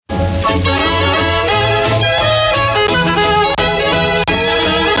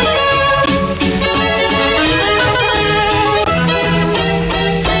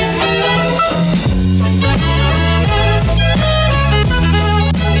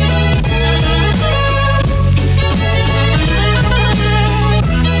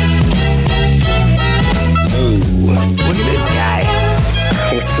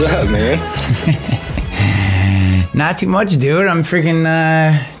Not too much, dude. I'm freaking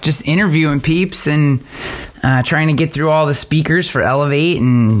just interviewing peeps and trying to get through all the speakers for Elevate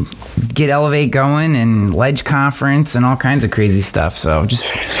and get Elevate going and Ledge Conference and all kinds of crazy stuff. So just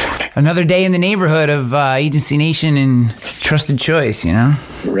another day in the neighborhood of Agency Nation and Trusted Choice, you know?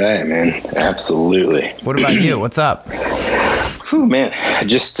 Right, man. Absolutely. What about you? What's up? Whew, man. I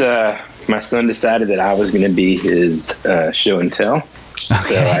just, my son decided that I was going to be his show and tell. Okay.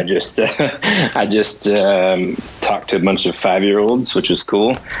 So I just talked to a bunch of 5-year-olds, which was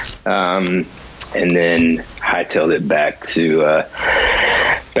cool. And then hightailed it back to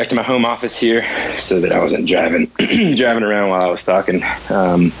my home office here so that I wasn't driving around while I was talking.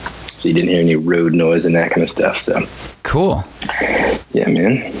 So you didn't hear any road noise and that kind of stuff. So cool. Yeah,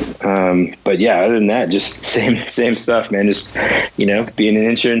 man. But yeah, other than that, just same stuff, man. Just, being an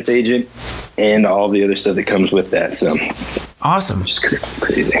insurance agent and all the other stuff that comes with that. So awesome. Just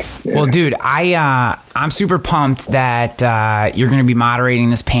crazy. Yeah. Well, dude, I'm super pumped that you're going to be moderating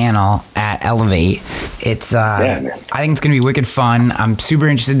this panel at Elevate. It's I think it's going to be wicked fun. I'm super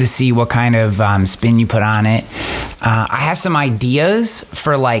interested to see what kind of spin you put on it. I have some ideas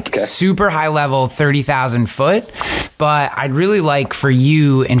for super high level 30,000 foot, but I'd really like for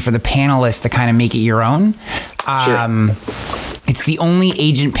you and for the panelists to kind of make it your own. Sure. It's the only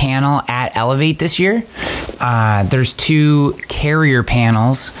agent panel at Elevate this year. There's 2 carrier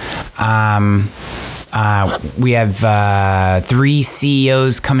panels. We have 3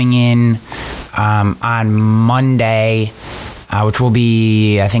 CEOs coming in on Monday, which will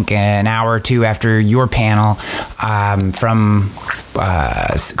be, I think, an hour or 2 after your panel, from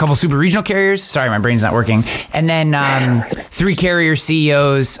a couple super regional carriers. Sorry, my brain's not working. And then 3 carrier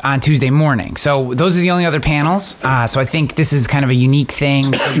CEOs on Tuesday morning. So those are the only other panels. So I think this is kind of a unique thing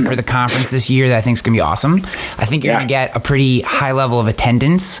for the conference this year that I think is going to be awesome. I think you're going to get a pretty high level of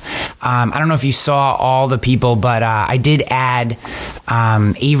attendance. I don't know if you saw all the people, but I did add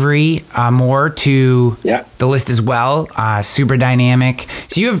Avery Moore to the list as well. Super dynamic.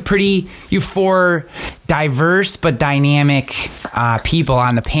 So you have 4 diverse but dynamic people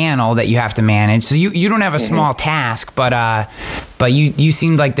on the panel that you have to manage. So you don't have a small task, but you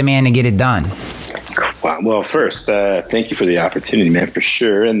seemed like the man to get it done. Well, first, thank you for the opportunity, man, for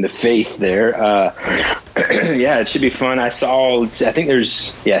sure, and the faith there. It should be fun. I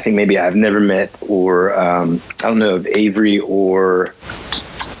think maybe I've never met, or I don't know if Avery or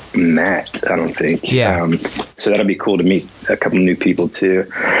Matt, I don't think. Yeah. So that'll be cool to meet a couple new people too.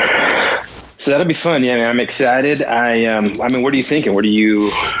 So that'll be fun. Yeah, man, I'm excited. What are you thinking? Where'd you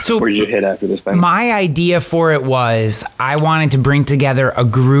head after this? My idea for it was I wanted to bring together a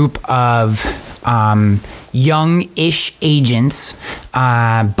group of young-ish agents,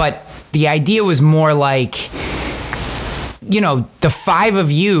 but the idea was more like, the 5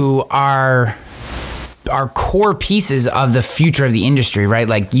 of you are core pieces of the future of the industry, right?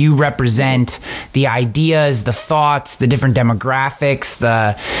 Like you represent the ideas, the thoughts, the different demographics,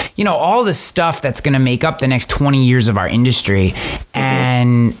 all the stuff that's going to make up the next 20 years of our industry.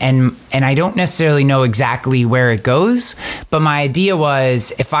 And I don't necessarily know exactly where it goes, but my idea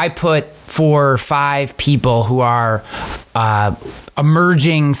was if I put 4 or 5 people who are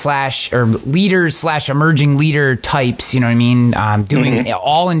emerging or leaders / emerging leader types, you know what I mean? Doing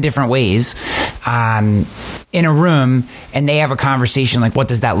all in different ways, in a room, and they have a conversation like, what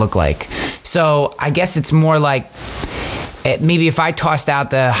does that look like? So I guess it's more like, maybe if I tossed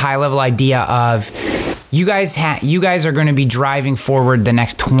out the high level idea of you guys are going to be driving forward the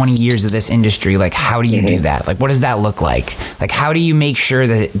next 20 years of this industry. Like, how do you do that? Like, what does that look like? Like, how do you make sure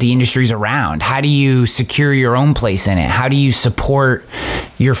that the industry's around? How do you secure your own place in it? How do you support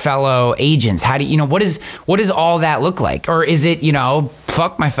your fellow agents? How do what does all that look like? Or is it,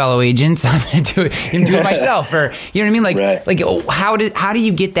 fuck my fellow agents, I'm going to do it myself, or you know what I mean? Like how do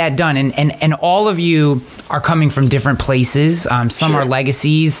you get that done? And all of you are coming from different places. Some are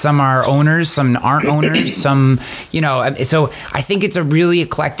legacies, some are owners, some aren't owners, some, so I think it's a really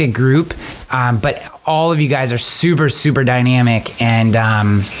eclectic group. But all of you guys are super, super dynamic. And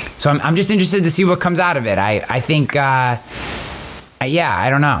so I'm just interested to see what comes out of it. I think, I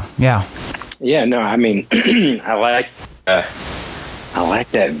don't know. Yeah. Yeah, no, I mean, I like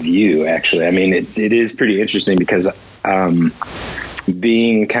that view, actually. I mean, it is pretty interesting because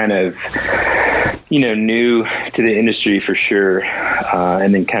being kind of, new to the industry for sure,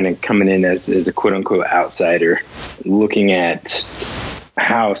 and then kind of coming in as a quote-unquote outsider, looking at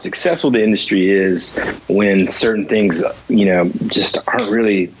how successful the industry is when certain things, just aren't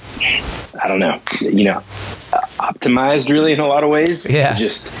really, I don't know, optimized really in a lot of ways. Yeah.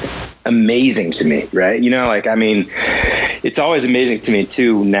 Just amazing to me, right? You know, like, I mean, it's always amazing to me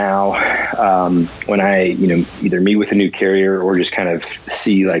too now, when I, you know, either meet with a new carrier or just kind of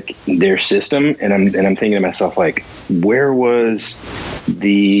see like their system, and I'm thinking to myself, like, where was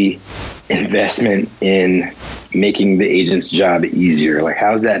the investment in making the agent's job easier? Like,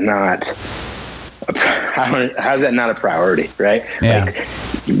 how's that not a priority, right? Yeah. Like,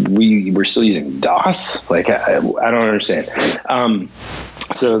 we're still using DOS. Like, I don't understand.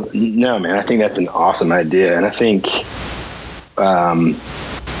 So no, man, I think that's an awesome idea. And I think,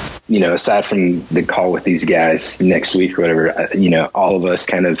 you know, aside from the call with these guys next week or whatever, you know, all of us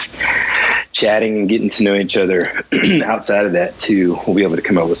kind of chatting and getting to know each other outside of that too, we'll be able to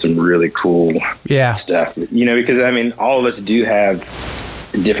come up with some really cool stuff, you know, because I mean, all of us do have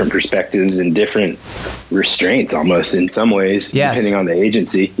different perspectives and different restraints almost in some ways, depending on the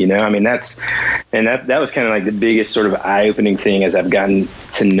agency, you know. I mean, that was kind of like the biggest sort of eye-opening thing as I've gotten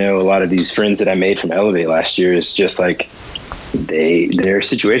to know a lot of these friends that I made from Elevate last year, is just like their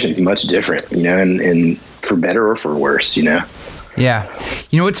situation is much different, you know, and for better or for worse, you know. Yeah.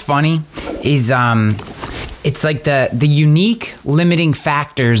 You know what's funny is it's like the unique limiting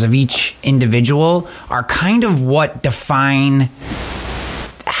factors of each individual are kind of what define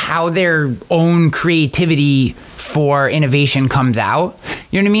how their own creativity for innovation comes out.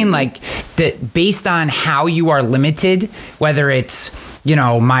 You know what I mean? Like, that based on how you are limited, whether it's, you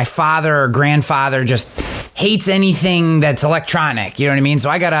know, my father or grandfather just hates anything that's electronic, you know what I mean? So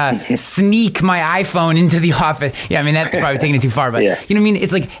I gotta sneak my iPhone into the office. Yeah, I mean, that's probably taking it too far, but you know what I mean?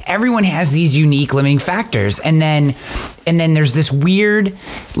 It's like everyone has these unique limiting factors. And then there's this weird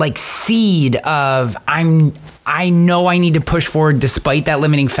like seed of I know I need to push forward despite that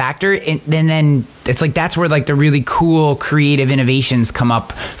limiting factor. And then it's like, that's where like the really cool creative innovations come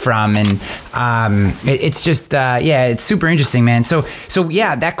up from. And it's just, it's super interesting, man. So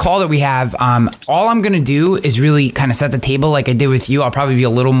yeah, that call that we have, all I'm going to do is really kind of set the table like I did with you. I'll probably be a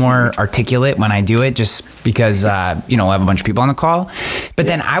little more articulate when I do it, just because, you know, I have a bunch of people on the call. But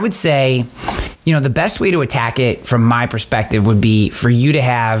then I would say, you know, the best way to attack it from my perspective would be for you to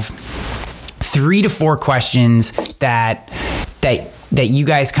have 3 to 4 questions that you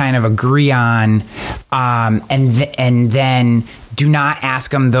guys kind of agree on, and then do not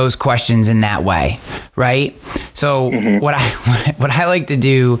ask them those questions in that way, right? So what I like to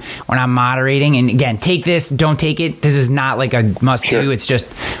do when I'm moderating, and again, take this, don't take it, this is not like a must do, it's just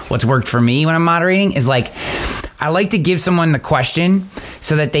what's worked for me when I'm moderating, is like, I like to give someone the question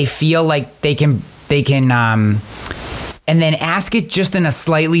so that they feel like they can and then ask it just in a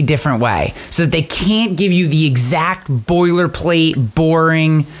slightly different way, so that they can't give you the exact boilerplate,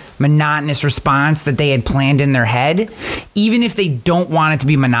 boring, monotonous response that they had planned in their head. Even if they don't want it to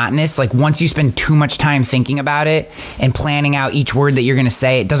be monotonous, like once you spend too much time thinking about it and planning out each word that you're going to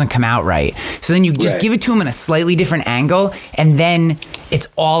say, it doesn't come out right. So then you just give it to them in a slightly different angle, and then it's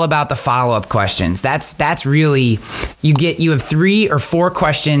all about the follow-up questions. That's really, you have 3 or 4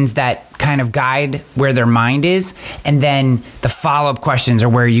 questions that kind of guide where their mind is, and then the follow-up questions are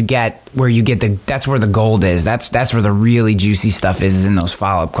where you get that's where the gold is. That's where the really juicy stuff is in those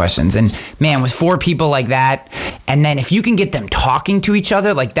follow-up questions. And man, with 4 people like that, and then if you can get them talking to each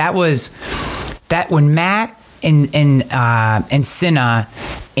other, like that when Matt and Cinna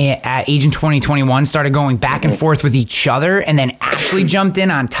at Agent 2021 started going back and forth with each other, and then Ashley jumped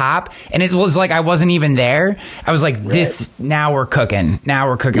in on top, and it was like I wasn't even there. I was like, this, now we're cooking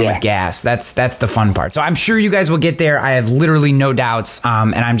with gas. That's the fun part. So I'm sure you guys will get there. I have literally no doubts,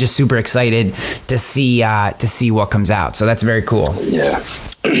 and I'm just super excited to see what comes out. So that's very cool. Yeah.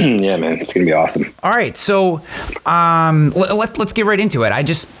 Yeah, man, it's gonna be awesome. All right, so let's get right into it.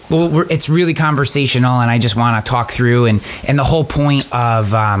 It's really conversational, and I just want to talk through, and the whole point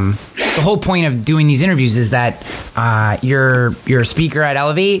of doing these interviews is that you're a speaker at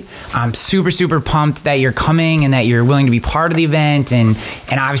Elevate. I'm super pumped that you're coming and that you're willing to be part of the event, and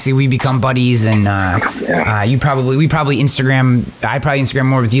obviously we become buddies, and we probably Instagram. I probably Instagram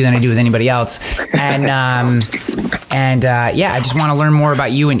more with you than I do with anybody else, and I just want to learn more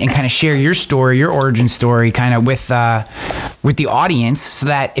about you and kind of share your story, your origin story, kind of with the audience, so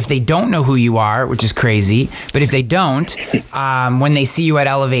that if they don't know who you are, which is crazy, but if they don't, when they see you at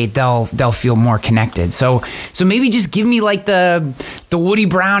Elevate, they'll feel more connected. So maybe just give me like the Woody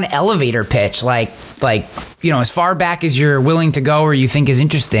Brown elevator pitch, like you know, as far back as you're willing to go or you think is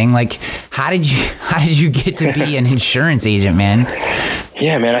interesting. Like, how did you get to be an insurance agent, man?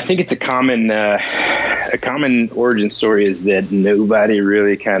 Yeah, man, I think it's a common origin story is that nobody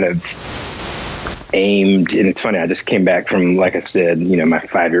really kind of aimed. And it's funny, I just came back from, like I said, you know, my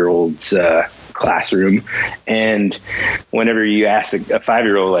 5-year-old's classroom. And whenever you ask a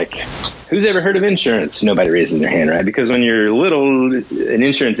 5-year-old, like, who's ever heard of insurance? Nobody raises their hand, right? Because when you're little, an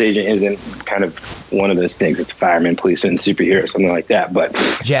insurance agent isn't kind of one of those things. It's fireman, policeman, superhero, something like that. But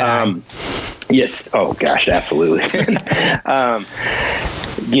Jedi. yes. Oh gosh, absolutely.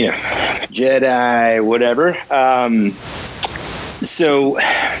 Jedi, whatever. So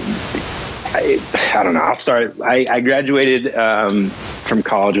I don't know. I'll start. I graduated from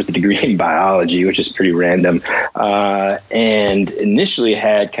college with a degree in biology, which is pretty random, and initially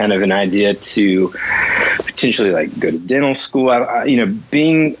had kind of an idea to potentially like go to dental school.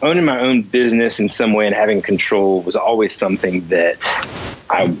 Owning my own business in some way and having control was always something that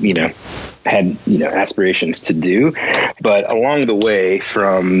I had aspirations to do. But along the way,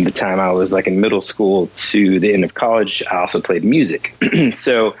 from the time I was like in middle school to the end of college, I also played music.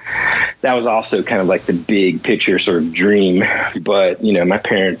 So that was also kind of like the big picture sort of dream. But my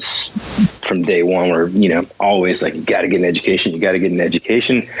parents from day one were always like, you got to get an education,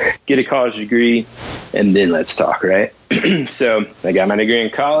 get a college degree, and then let's talk, right? So I got my degree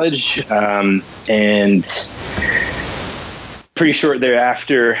in college, and pretty short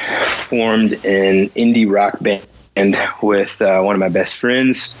thereafter formed an indie rock band with one of my best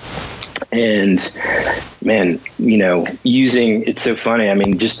friends. And man, it's so funny. I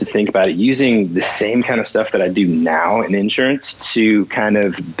mean, just to think about it, using the same kind of stuff that I do now in insurance to kind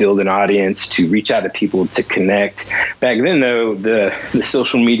of build an audience, to reach out to people, to connect. Back then, though, the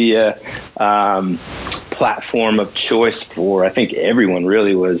social media platform of choice for, I think, everyone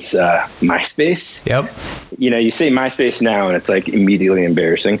really was MySpace. Yep. You say MySpace now and it's like immediately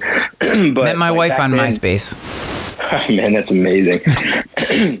embarrassing. But met my wife on MySpace. Oh, man, that's amazing.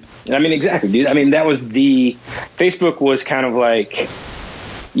 I mean, exactly, dude. I mean, that was Facebook was kind of like,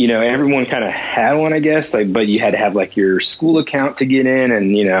 everyone kind of had one, I guess, like, but you had to have like your school account to get in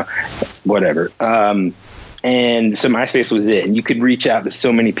and, whatever. And so MySpace was it, and you could reach out to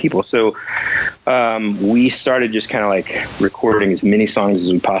so many people. So we started just kind of like recording as many songs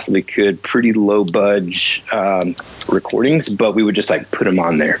as we possibly could, pretty low budge recordings, but we would just like put them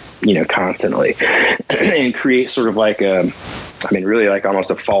on there, constantly and create sort of like really like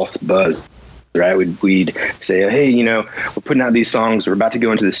almost a false buzz. Right. We'd say, hey, we're putting out these songs. We're about to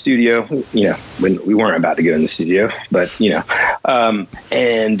go into the studio, when we weren't about to go in the studio, but, and,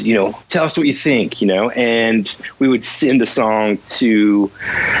 tell us what you think, and we would send a song to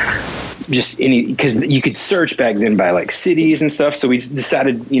just because you could search back then by like cities and stuff. So we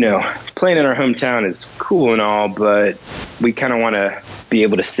decided, playing in our hometown is cool and all, but we kind of want to be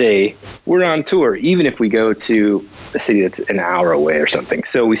able to say we're on tour, even if we go to a city that's an hour away or something.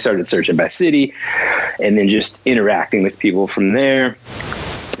 So we started searching by city and then just interacting with people from there.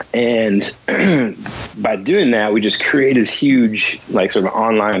 And by doing that, we just created this huge, like, sort of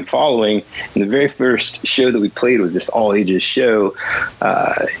online following. And the very first show that we played was this all ages show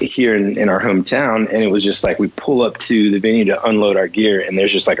here in our hometown. And it was just like, we pull up to the venue to unload our gear, and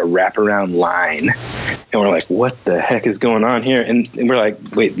there's just like a wraparound line. And we're like, what the heck is going on here? And we're like,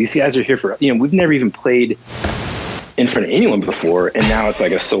 wait, these guys are here for, we've never even played in front of anyone before, and now it's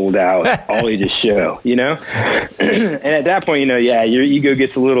like a sold out all ages show, And at that point, your ego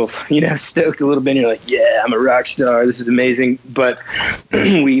gets a little, stoked a little bit, and you're like, yeah, I'm a rock star, this is amazing. But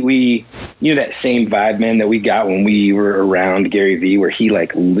we that same vibe, man, that we got when we were around Gary Vee, where he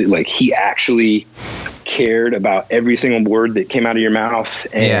he actually cared about every single word that came out of your mouth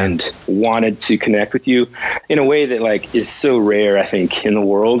and wanted to connect with you in a way that like is so rare, I think, in the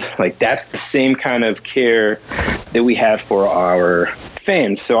world. Like, that's the same kind of care that we have for our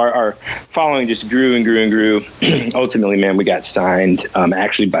fans. So our following just grew and grew and grew. Ultimately, man, we got signed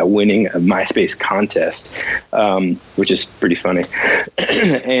actually by winning a MySpace contest, which is pretty funny.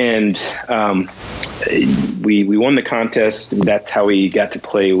 And we won the contest. That's how we got to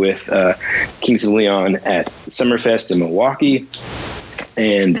play with Kings of Leon at Summerfest in Milwaukee.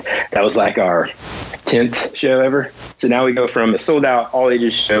 And that was like our 10th show ever. So now we go from a sold out all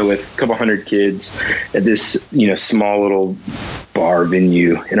ages show with a couple hundred kids at this, small little bar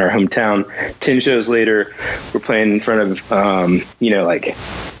venue in our hometown. 10 shows later, we're playing in front of,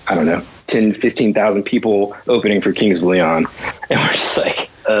 10, 15,000 people opening for Kings of Leon. And we're just like,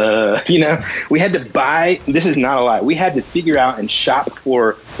 we had to buy, this is not a lie, we had to figure out and shop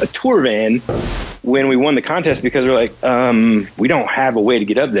for a tour van when we won the contest, because we're like, we don't have a way to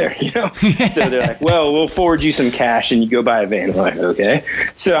get up there, So they're like, well, we'll forward you some cash and you go buy a van. We're like, okay.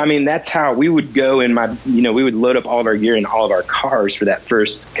 So, I mean, that's how we would go in we would load up all of our gear in all of our cars for that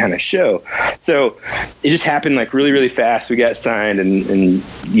first kind of show. So it just happened like really, really fast. We got signed and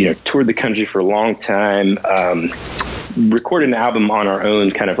toured the country for a long time. recorded an album on our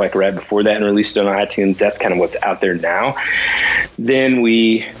own kind of like right before that and released it on iTunes. That's kind of what's out there now. Then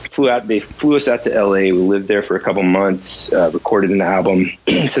they flew us out to LA. We lived there for a couple months, recorded an album.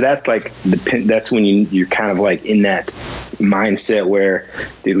 So that's like, that's when you're kind of like in that mindset where,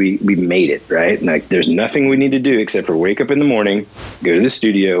 dude, we made it, right? And like, there's nothing we need to do except for wake up in the morning, go to the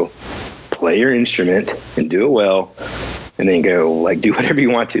studio, play your instrument and do it well, and then go like do whatever you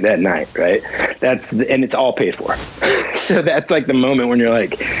want to that night, right? And it's all paid for. So that's like the moment when you're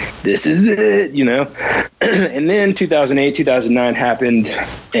like, this is it, you know? And then 2008, 2009 happened,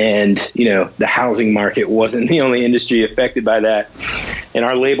 and, the housing market wasn't the only industry affected by that. And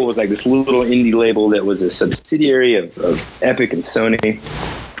our label was like this little indie label that was a subsidiary of Epic and Sony.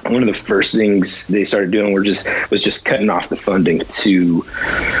 One of the first things they started doing was just cutting off the funding to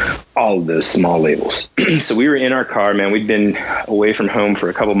all of those small labels. So we were in our car, man. We'd been away from home for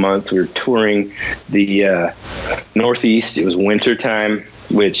a couple months. We were touring the Northeast. It was winter time,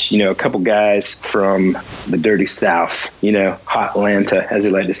 which, a couple guys from the dirty South, hot Atlanta, as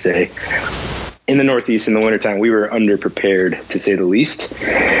they like to say, in the Northeast in the wintertime, we were underprepared, to say the least.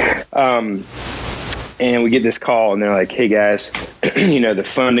 And we get this call, and they're like, hey, guys, the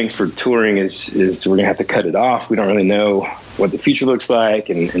funding for touring is we're going to have to cut it off. We don't really know what the future looks like,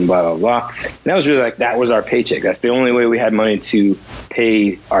 and blah, blah, blah. And that was really like, that was our paycheck. That's the only way we had money to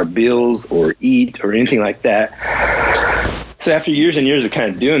pay our bills or eat or anything like that. So after years and years of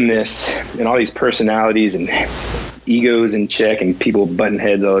kind of doing this, and all these personalities and egos in check and people butting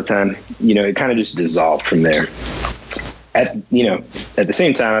heads all the time, it kind of just dissolved from there. At the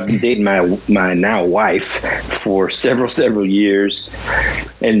same time, I've been dating my now wife for several years,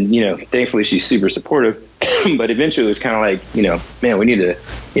 and thankfully she's super supportive. But eventually, it was kind of like, man, we need to,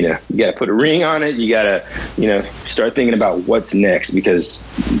 you got to put a ring on it. You got to, start thinking about what's next, because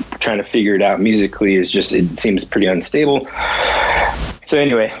trying to figure it out musically it seems pretty unstable. So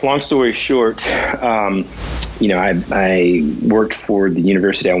anyway, long story short, I worked for the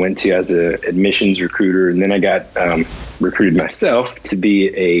university I went to as an admissions recruiter, and then I got recruited myself to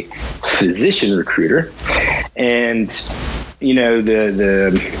be a physician recruiter. And,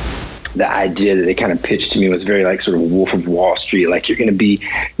 the idea that they kind of pitched to me was very like sort of Wolf of Wall Street. Like, you're going to be,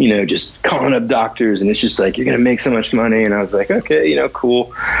 just calling up doctors, and it's just like, you're going to make so much money. And I was like, okay,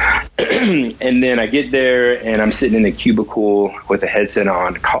 cool. And then I get there, and I'm sitting in a cubicle with a headset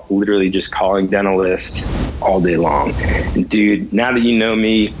on, literally just calling down a list all day long. And dude, now that you know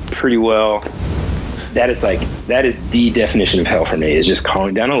me pretty well, that is the definition of hell for me, is just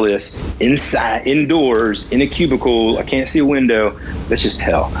calling down a list indoors in a cubicle. I can't see a window. That's just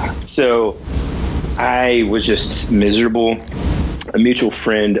hell. So I was just miserable. A mutual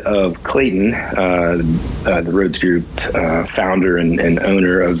friend of Clayton, the Rhodes Group founder and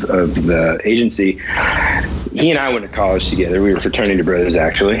owner of the agency, he and I went to college together. We were fraternity brothers,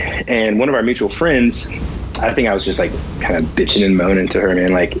 actually. And one of our mutual friends, I think I was just like kind of bitching and moaning to her,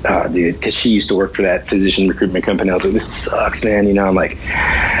 man, like, oh, dude, because she used to work for that physician recruitment company. I was like, this sucks, man. I'm like,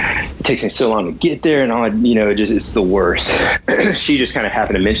 it takes me so long to get there, and all, it's the worst. She just kind of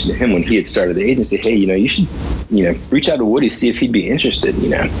happened to mention to him when he had started the agency, hey, you should, reach out to Woody, see if he'd be interested,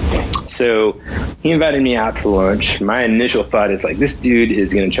 So he invited me out to lunch. My initial thought is like, this dude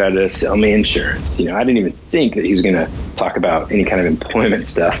is going to try to sell me insurance. I didn't even think that he was going to talk about any kind of employment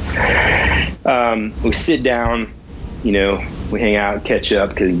stuff. We sit down, we hang out, catch up,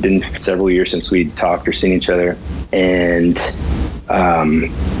 because it's been several years since we talked or seen each other. And,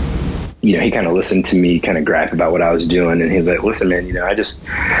 he kind of listened to me kind of gripe about what I was doing. And he's like, listen, man, I just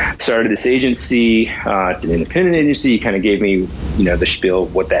started this agency. It's an independent agency. He kind of gave me, the spiel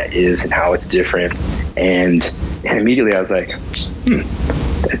of what that is and how it's different. And immediately I was like,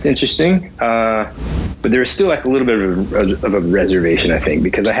 that's interesting. But there was still like a little bit of a reservation, I think,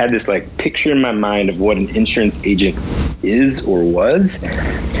 because I had this like picture in my mind of what an insurance agent is or was.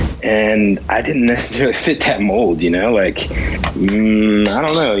 And I didn't necessarily fit that mold, like, I don't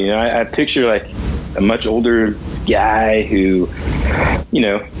know, I picture like a much older guy who,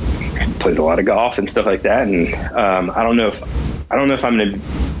 plays a lot of golf and stuff like that. And I don't know if I'm going to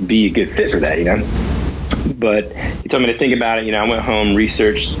be a good fit for that, But he told me to think about it. I went home,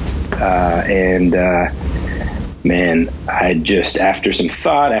 researched, and man, I just, after some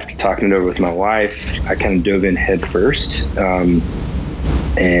thought, after talking it over with my wife, I kind of dove in head first.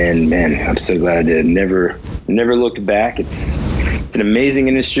 And man, I'm so glad I did. Never looked back. It's an amazing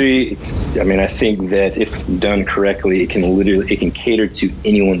industry. I think that if done correctly, it can cater to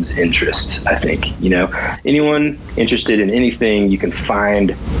anyone's interest. I think, anyone interested in anything, you can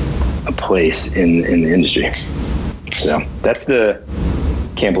find a place in the industry. So that's the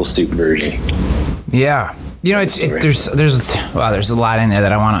Campbell's Soup version. Yeah. there's a lot in there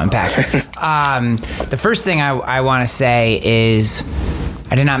that I want to unpack. The first thing I want to say is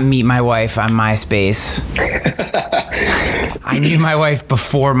I did not meet my wife on MySpace. I knew my wife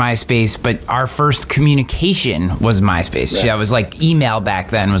before MySpace, but our first communication was MySpace. Right. That was like email back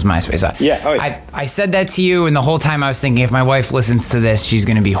then was MySpace. Yeah. Oh, yeah. I said that to you, and the whole time I was thinking, if my wife listens to this, she's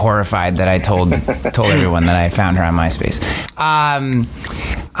going to be horrified that I told everyone that I found her on MySpace.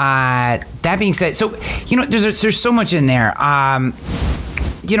 That being said, so there's so much in there. I'm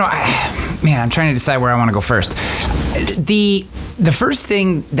trying to decide where I want to go first. The first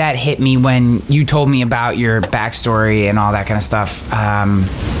thing that hit me when you told me about your backstory and all that kind of stuff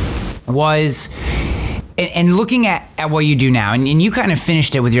was, and looking at what you do now, and you kind of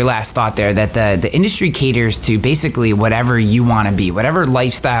finished it with your last thought there, that the industry caters to basically whatever you want to be, whatever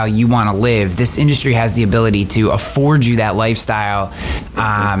lifestyle you want to live. This industry has the ability to afford you that lifestyle.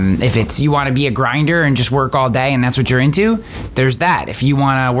 If it's you want to be a grinder and just work all day and that's what you're into, there's that. If you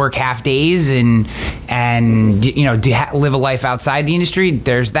want to work half days and live a life outside the industry,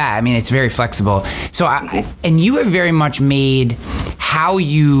 there's that. I mean, it's very flexible. So, and you have very much made how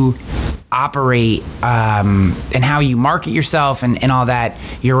you operate and how you market yourself and all that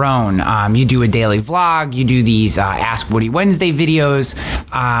your own. You do a daily vlog, you do these Ask Woody Wednesday videos.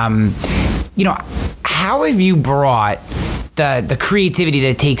 How have you brought the creativity that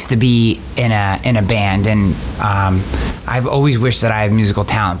it takes to be in a band? And I've always wished that I have musical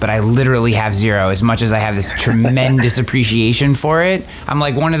talent, but I literally have zero. As much as I have this tremendous appreciation for it, I'm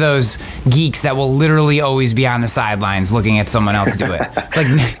like one of those geeks that will literally always be on the sidelines looking at someone else do it. It's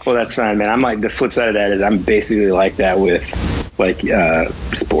like, well, that's fine, man. I'm like, the flip side of that is I'm basically like that with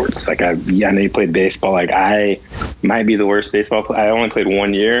sports. Like I know you played baseball. Like I might be the worst baseball player. I only played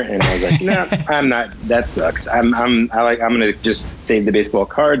 1 year, and I was like, no, I'm not. That sucks. I'm gonna just save the baseball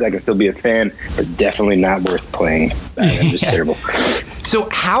cards. I can still be a fan, but definitely not worth playing. I'm just terrible. So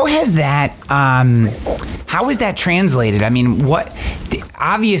how has that translated? I mean,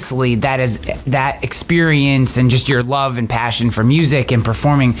 obviously that experience and just your love and passion for music and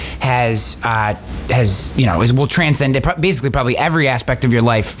performing will transcend it, basically probably every aspect of your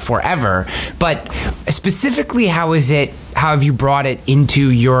life forever. But specifically, how have you brought it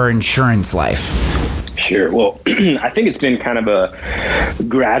into your insurance life? Sure. Well, I think it's been kind of a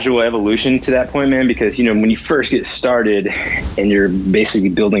gradual evolution to that point, man, because, when you first get started and you're basically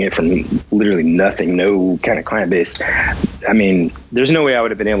building it from literally nothing, no kind of client base, I mean, there's no way I would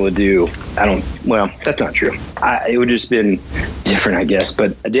have been able to do, that's not true. It would have just been different, I guess.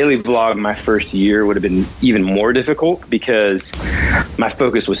 But a daily vlog my first year would have been even more difficult because my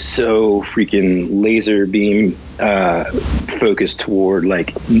focus was so freaking laser beam focused toward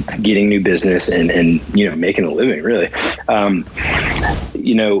like getting new business and making a living, really.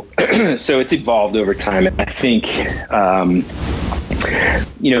 So it's evolved over time. And I think,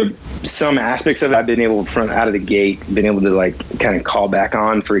 some aspects of it I've been able out of the gate, been able to like kind of call back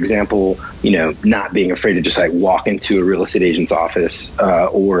on. For example, not being afraid to just like walk into a real estate agent's office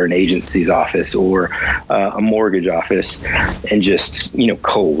or an agency's office or a mortgage office and just,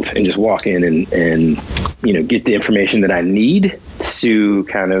 cold and just walk in and get the information that I need to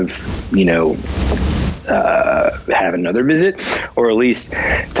kind of, have another visit, or at least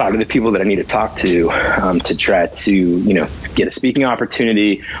talk to the people that I need to talk to try to, get a speaking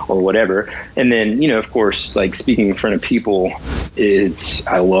opportunity or whatever. And then, of course, like speaking in front of people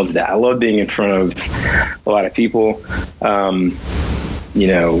I love that. I love being in front of a lot of people. The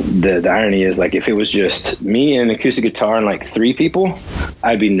irony is like if it was just me and an acoustic guitar and like 3 people,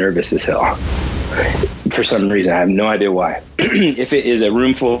 I'd be nervous as hell for some reason. I have no idea why. If it is a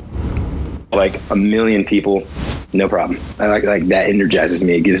room full like 1 million people, no problem. I like that energizes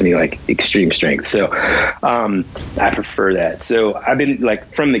me. It gives me like extreme strength. So I prefer that. So I've been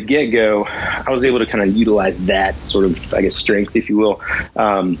like from the get-go, I was able to kind of utilize that sort of, I guess, strength, if you will,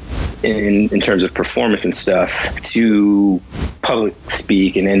 in terms of performance and stuff to public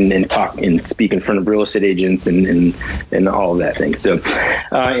speak and talk and speak in front of real estate agents and all of that thing. So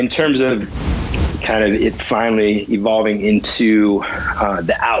in terms of kind of it finally evolving into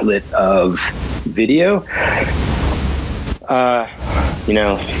the outlet of video,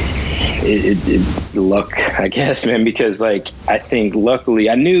 luck, I guess, man, because like I think luckily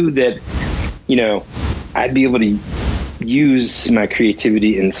I knew that I'd be able to use my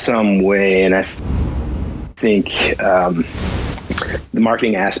creativity in some way, and I think the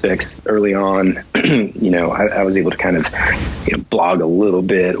marketing aspects early on, I was able to kind of blog a little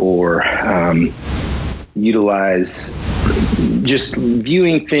bit or utilize just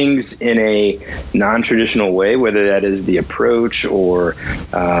viewing things in a non-traditional way, whether that is the approach or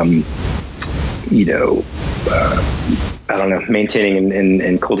I don't know, maintaining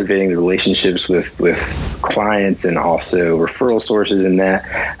and cultivating the relationships with clients and also referral sources and that.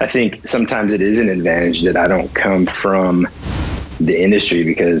 I think sometimes it is an advantage that I don't come from the industry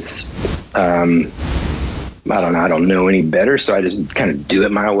because, I don't know any better. So I just kind of do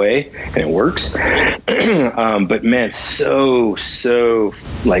it my way and it works. But man, so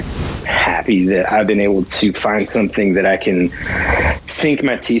like happy that I've been able to find something that I can sink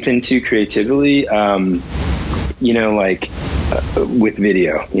my teeth into creatively. With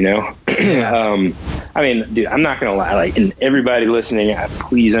video, I mean, dude, I'm not going to lie, like, and everybody listening,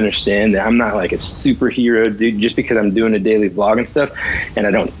 please understand that I'm not like a superhero, dude, just because I'm doing a daily vlog and stuff. And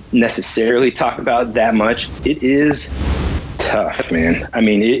I don't necessarily talk about that much. It is tough, man. I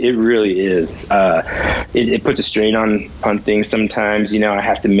mean, it really is. It puts a strain on things sometimes. I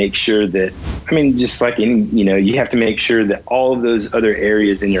have to make sure that, I mean, just like any, you have to make sure that all of those other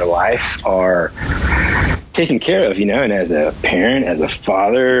areas in your life are taken care of, and as a parent, as a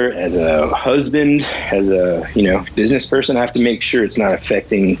father, as a husband, as a, business person, I have to make sure it's not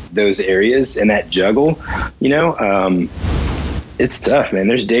affecting those areas and that juggle, it's tough, man.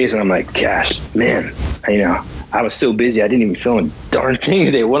 There's days when I'm like, gosh, man, I was so busy. I didn't even feel a darn thing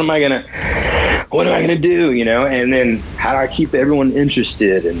today. What am I going to do? And then how do I keep everyone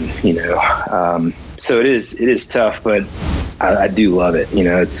interested? And, so it is tough, but I do love it.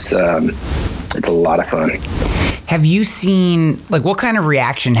 It's a lot of fun. Have you seen, like, what kind of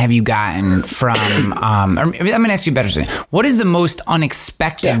reaction have you gotten from, I'm going to ask you a better thing. What is the most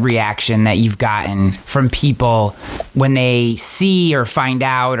unexpected reaction that you've gotten from people when they see or find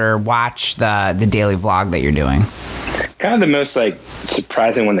out or watch the daily vlog that you're doing? Kind of the most, like,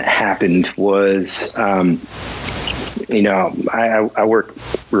 surprising one that happened was, I work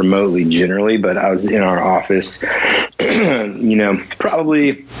remotely generally, but I was in our office,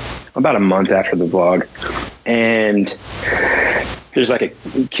 probably about a month after the vlog, and there's like a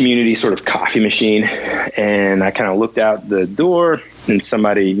community sort of coffee machine, and I kind of looked out the door and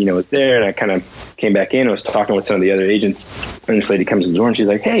somebody, was there, and I kind of came back in and was talking with some of the other agents, and this lady comes to the door and she's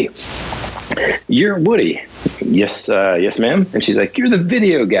like, "Hey, you're Woody." Yes, ma'am. And she's like, "You're the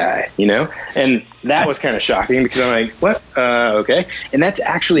video guy," and that was kind of shocking because I'm like, what? Okay. And that's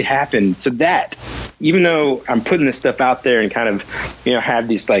actually happened. So that, even though I'm putting this stuff out there and kind of, have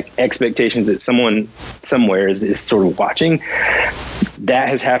these like expectations that someone somewhere is sort of watching, that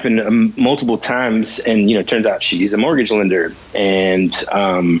has happened multiple times. And, turns out she's a mortgage lender. And,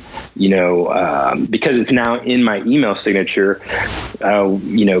 because it's now in my email signature,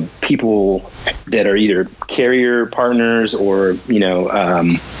 people that are either carrier partners or,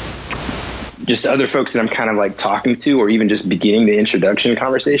 just other folks that I'm kind of like talking to, or even just beginning the introduction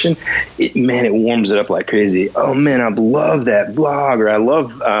conversation, it warms it up like crazy. Oh man, I love that vlog, or I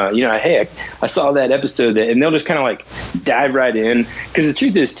love, hey, I saw that episode, and they'll just kind of like dive right in. Because the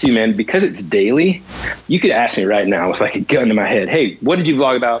truth is too, man, because it's daily, you could ask me right now with like a gun to my head, "Hey, what did you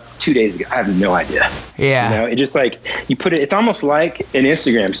vlog about 2 days ago?" I have no idea. Yeah. It just like, you put it, it's almost like an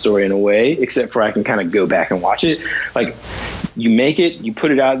Instagram story in a way, except for I can kind of go back and watch it. Like, you make it, you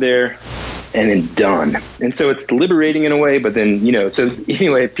put it out there, and then done. And so it's liberating in a way, but then, so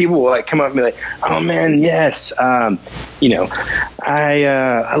anyway, people will like come up and be like, "Oh man, yes. I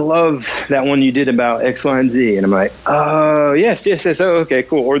love that one you did about X, Y, and Z." And I'm like, "Oh, yes. Oh, okay,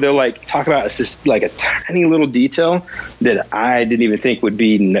 cool." Or they'll like talk about like a tiny little detail that I didn't even think would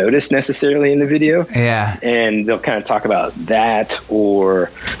be noticed necessarily in the video. Yeah. And they'll kind of talk about that,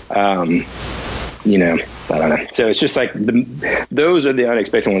 or, I don't know. So it's just like those are the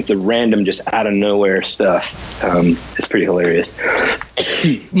unexpected ones, the random, just out of nowhere stuff. It's pretty hilarious.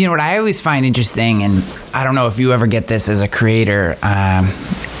 What I always find interesting, and I don't know if you ever get this as a creator,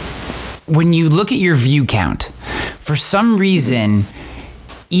 when you look at your view count, for some reason,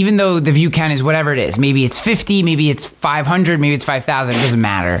 even though the view count is whatever it is, maybe it's 50, maybe it's 500, maybe it's 5,000, it doesn't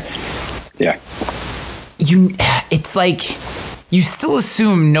matter. Yeah. It's like you still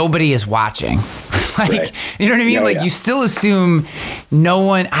assume nobody is watching. Like, right. You know what I mean? You still assume no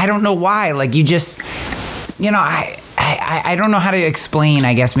one, I don't know why. Like, you just, I don't know how to explain,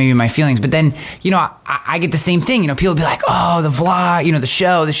 I guess, maybe my feelings. But then, I get the same thing. People be like, "Oh, the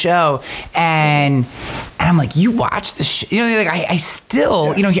vlog, the show. And I'm like, you watch the show? I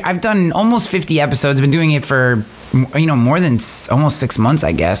still, I've done almost 50 episodes. I've been doing it for, more than almost 6 months,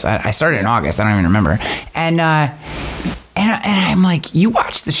 I guess. I started in August. I don't even remember. And I'm like, you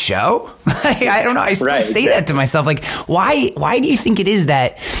watch the show? I don't know. I still say that to myself. Like, why do you think it is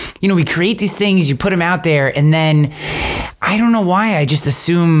that, we create these things, you put them out there, and then I don't know why I just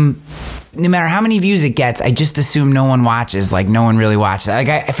assume no matter how many views it gets, I just assume no one watches. Like no one really watches.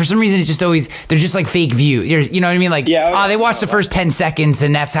 Like for some reason, it's just always they're just like fake view. You know what I mean? Like they watched the first 10 seconds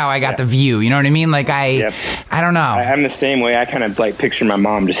and that's how I got the view. You know what I mean? Like I don't know. I'm the same way. I kind of like picture my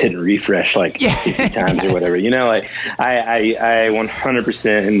mom just hitting refresh like 50 times or whatever. You know, like I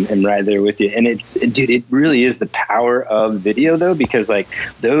 100% am right there with you. And dude, it really is the power of video though, because like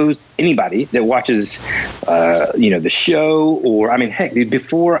anybody that watches, the show, or I mean, heck, dude,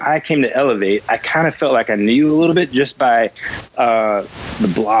 before I came to Elevate, I kind of felt like I knew you a little bit just by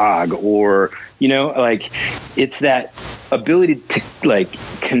the blog, or like it's that ability to like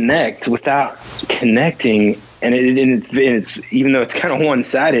connect without connecting. And it's even though it's kind of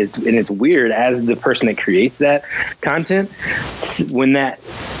one-sided and it's weird as the person that creates that content, when that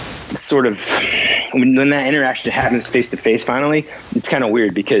interaction happens face to face, finally, it's kind of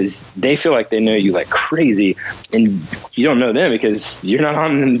weird because they feel like they know you like crazy and you don't know them because you're not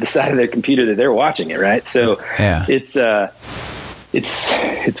on the side of their computer that they're watching it. Right. So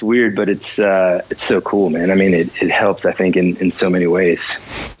it's weird, but it's so cool, man. I mean, it helps, I think, in so many ways.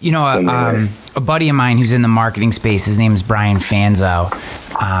 A buddy of mine who's in the marketing space, his name is Brian Fanzo.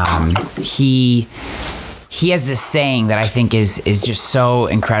 He has this saying that I think is just so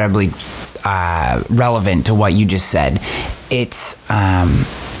incredibly relevant to what you just said. It's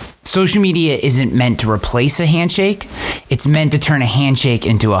social media isn't meant to replace a handshake. It's meant to turn a handshake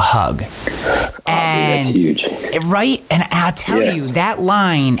into a hug. And dude, that's huge. Right? And I'll tell you, that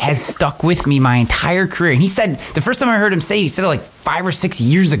line has stuck with me my entire career. And he said, the first time I heard him say it, he said it like 5 or 6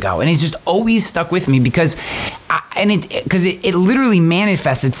 years ago. And it's just always stuck with me because it literally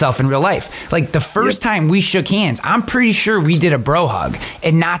manifests itself in real life. Like the first time we shook hands, I'm pretty sure we did a bro hug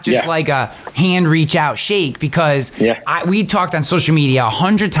and not just like a hand reach out shake, because we talked on social media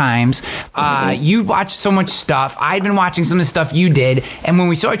 100 times. You watched so much stuff. I'd been watching some of the stuff you did. And when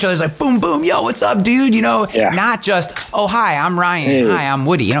we saw each other, it's like, boom, boom, yo, what's up, dude? Not just, oh, hi, I'm Ryan. Hey. Hi, I'm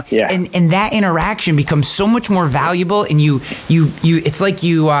Woody. And that interaction becomes so much more valuable. And it's like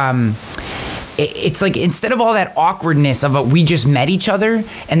it's like instead of all that awkwardness of we just met each other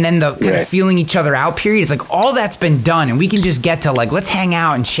and then the kind of feeling each other out period, it's like all that's been done and we can just get to like, let's hang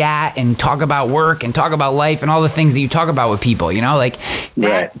out and chat and talk about work and talk about life and all the things that you talk about with people, like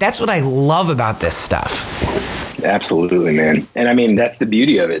that's what I love about this stuff. Absolutely, man. And I mean, that's the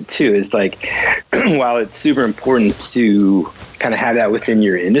beauty of it too, is like, while it's super important to kind of have that within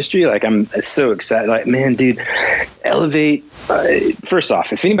your industry, like I'm so excited, like, man, dude, Elevate. First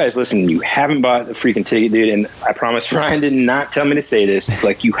off, if anybody's listening, you haven't bought the freaking ticket, dude, and I promise Ryan did not tell me to say this,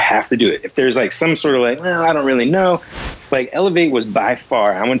 like, you have to do it. If there's like some sort of like, well, I don't really know, like Elevate was by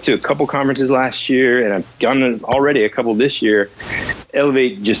far, I went to a couple conferences last year and I've gone to already a couple this year.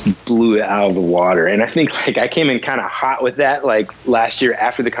 Elevate just blew it out of the water. And I think like I came in kind of hot with that, like last year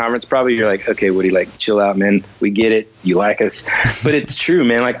after the conference, probably you're like, okay, Woody, like chill out, man. We get it. You like us, but it's true,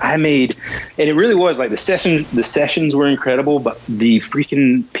 man. Like and it really was like the sessions were incredible, but the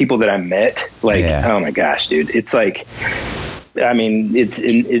freaking people that I met, like, oh my gosh, dude, it's like, I mean,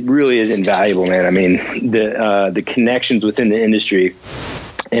 it really is invaluable, man. I mean, the connections within the industry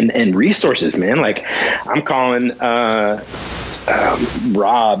and resources, man. Like I'm calling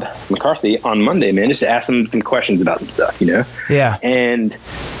Rob McCarthy on Monday, man, just to ask him some questions about some stuff, Yeah. And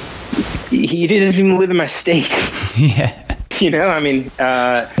he didn't even live in my state. Yeah. I mean,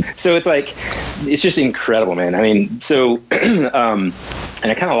 so it's like, it's just incredible, man. I mean, so, and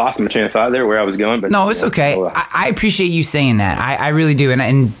I kind of lost my train of thought there where I was going, but no, it's okay. I appreciate you saying that. I really do.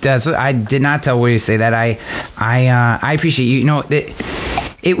 And so I did not tell Woody to say that. I appreciate you.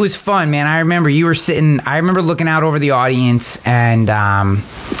 It was fun, man. I remember you were sitting, I remember looking out over the audience and,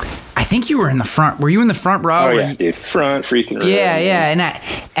 I think you were in the front. Were you in the front row? Oh yeah, dude, front freaking row. Yeah.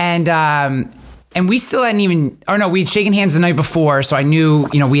 And we still hadn't even, we'd shaken hands the night before, so I knew,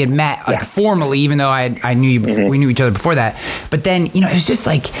 we had met like formally, even though I knew you before, we knew each other before that. But then, it was just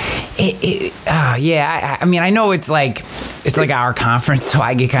like, I mean, I know it's like our conference, so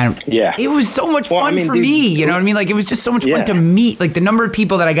I get kind of, it was so much fun for me, you know what I mean? Like, it was just so much fun to meet, like the number of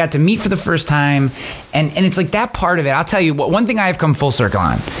people that I got to meet for the first time. And it's like that part of it. I'll tell you what, one thing I have come full circle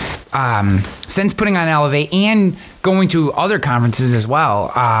on, since putting on Elevate and going to other conferences as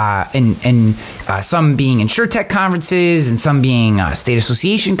well, and some being InsurTech conferences and some being state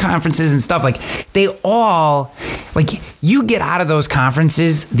association conferences and stuff, like they all, like you get out of those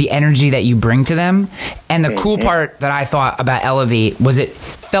conferences the energy that you bring to them. And the cool part that I thought about Elevate was it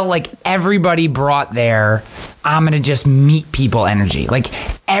felt like everybody brought their I'm going to just meet people energy. Like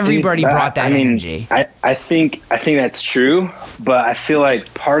everybody brought that energy. I think that's true, but I feel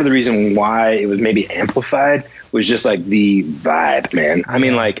like part of the reason why it was maybe amplified was just like the vibe, man. I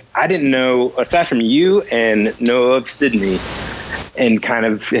mean, like, I didn't know, aside from you and Noah of Sydney, and kind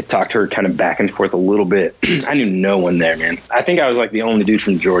of had talked to her kind of back and forth a little bit, I knew no one there, man. I think I was like the only dude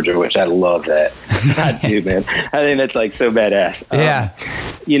from Georgia, which I love that. I do, man. I think that's like so badass. Yeah.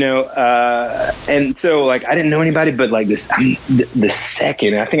 You know, and so like I didn't know anybody, but like this, the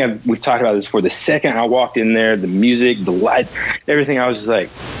second, I think we've talked about this before, the second I walked in there, the music, the lights, everything, I was just like,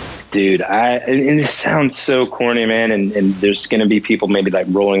 dude, and this sounds so corny, man, and there's going to be people maybe like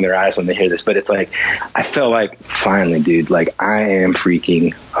rolling their eyes when they hear this, but it's like, I felt like, finally, dude, like I am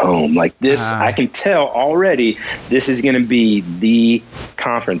freaking home. Like this, I can tell already this is going to be the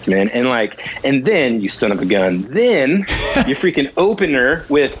conference, man. And then you son of a gun, then your freaking opener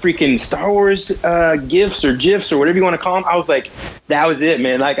with freaking Star Wars gifs or GIFs or whatever you want to call them. I was like, that was it,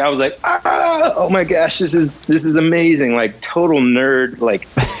 man. Like I was like, oh my gosh, this is amazing. Like total nerd, like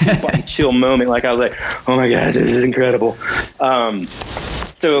body chill moment. Like I was like, oh my God, this is incredible.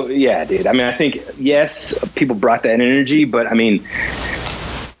 So yeah, dude, I mean, I think, yes, people brought that energy, but I mean,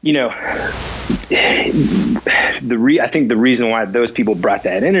 you know, I think the reason why those people brought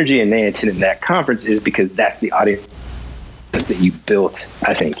that energy and they attended that conference is because that's the audience that you built,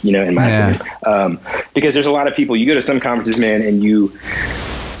 I think, you know, in my opinion. Because there's a lot of people, you go to some conferences, man, and you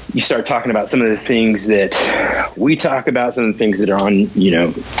start talking about some of the things that we talk about, some of the things that are on, you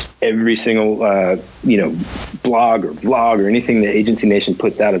know, every single, you know, blog or vlog or anything that Agency Nation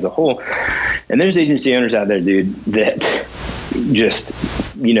puts out as a whole. And there's agency owners out there, dude, that just,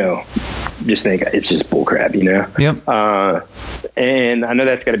 you know, just think it's just bullcrap, you know? Yep. And I know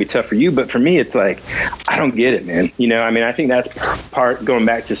that's got to be tough for you, but for me, it's like, I don't get it, man. You know, I mean, I think that's part going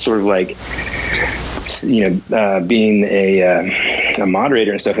back to sort of like, you know, being a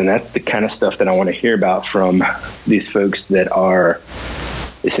moderator and stuff. And that's the kind of stuff that I want to hear about from these folks that are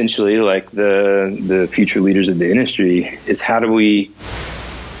essentially like the future leaders of the industry, is how do we,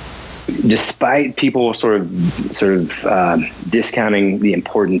 despite people sort of discounting the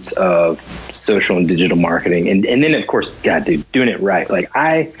importance of social and digital marketing, and then of course, God, dude, doing it right. Like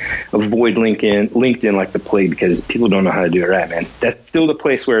I avoid LinkedIn like the plague because people don't know how to do it right, man. That's still the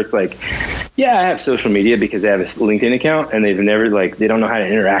place where it's like, yeah, I have social media because I have a LinkedIn account, and they don't know how to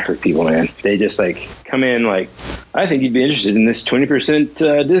interact with people, man. They just like come in like, I think you'd be interested in this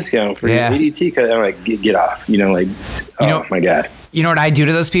 20% discount for your ADT. I'm like, get off, you know, like, my God. You know what I do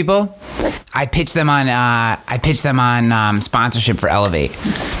to those people? I pitch them on sponsorship for Elevate.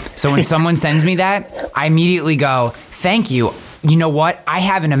 So when someone sends me that, I immediately go, thank you. You know what? I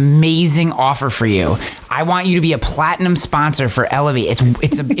have an amazing offer for you. I want you to be a platinum sponsor for Elevate.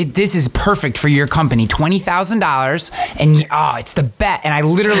 This is perfect for your company. $20,000, and it's the bet. And I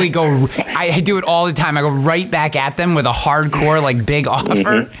literally go, I do it all the time. I go right back at them with a hardcore, like big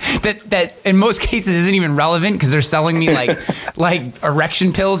offer that in most cases isn't even relevant because they're selling me like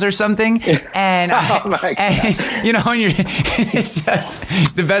erection pills or something. And, and you know, it's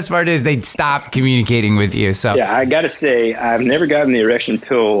just the best part is they stop communicating with you. So yeah, I got to say, I've never gotten the erection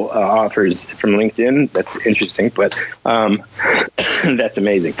pill offers from LinkedIn. That's interesting, but that's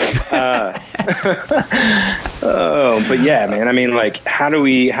amazing. But yeah, man, I mean, like, how do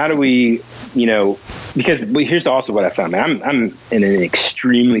we, you know, because here's also what I found, man. I'm in an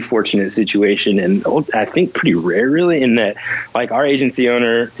extremely fortunate situation, and I think pretty rare, really, in that, like, our agency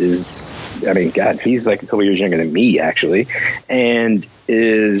owner is, I mean, God, he's like a couple years younger than me, actually, and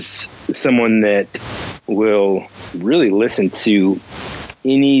is someone that will really listen to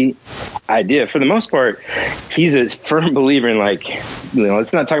any idea. For the most part, he's a firm believer in, like, you know,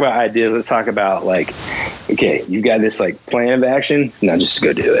 let's not talk about ideas. Let's talk about, like, okay, you've got this like plan of action. Now just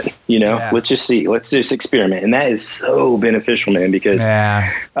go do it. You know, let's just see. Let's just experiment. And that is so beneficial, man, because, you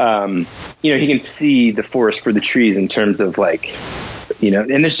know, he can see the forest for the trees in terms of, like, you know,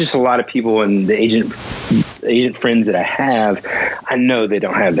 and there's just a lot of people and the agent friends that I have, I know they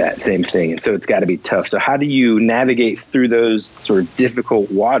don't have that same thing. And so it's got to be tough. So how do you navigate through those sort of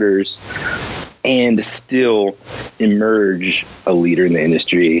difficult waters and still emerge a leader in the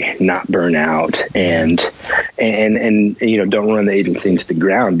industry, not burn out, and you know, don't run the agency into the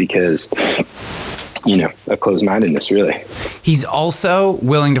ground because, you know, a closed-mindedness, really. He's also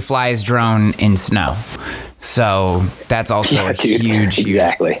willing to fly his drone in snow. So that's also a huge.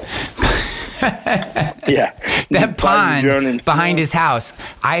 Exactly. Yeah. That pond behind his house,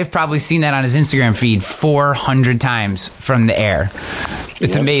 I have probably seen that on his Instagram feed 400 times from the air.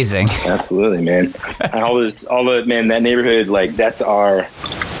 It's amazing. Absolutely, man. Man, that neighborhood, like, that's our,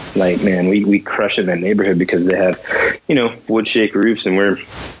 like, man, we crush in that neighborhood because they have, you know, wood shake roofs, and we're,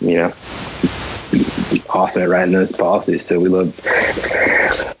 you know, awesome at writing those policies. So we love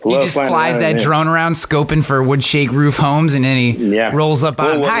He just flies that drone around scoping for wood shake roof homes, and then he rolls up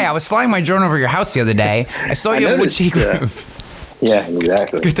on, hi, I was flying my drone over your house the other day. I saw you have a wood shake roof. Yeah,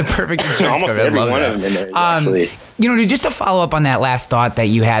 exactly. Get the perfect insurance cover. Every one of them in there, actually. Dude, just to follow up on that last thought that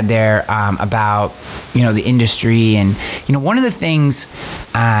you had there about, the industry, and, one of the things,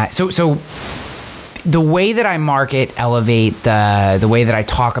 so the way that I market Elevate, the way that I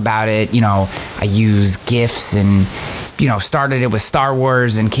talk about it, I use GIFs and, started it with Star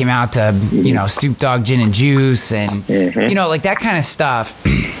Wars and came out to, Snoop Dogg Gin and Juice and, like that kind of stuff,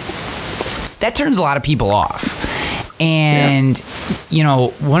 that turns a lot of people off. And,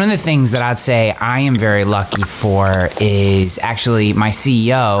 one of the things that I'd say I am very lucky for is actually my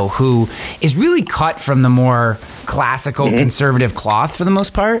CEO, who is really cut from the more classical conservative cloth for the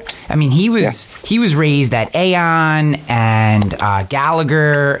most part. I mean, he was raised at Aon and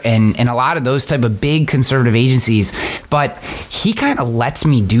Gallagher and a lot of those type of big conservative agencies, but he kind of lets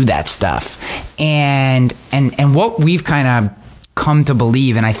me do that stuff. And what we've kind of come to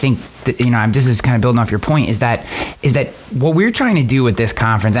believe, and I think that, this is kind of building off your point, is that what we're trying to do with this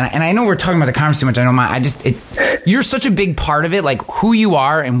conference, and I know we're talking about the conference too much, I don't mind, you're such a big part of it, like who you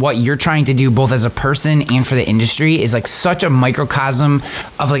are and what you're trying to do both as a person and for the industry is like such a microcosm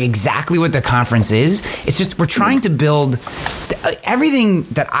of like exactly what the conference is. It's just, we're trying to build everything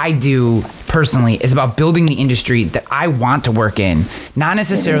that I do personally is about building the industry that I want to work in, not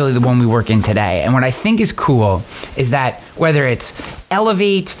necessarily the one we work in today. And what I think is cool is that whether it's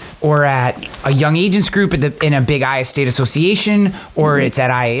Elevate or at a young agents group in a big IA state association, or it's at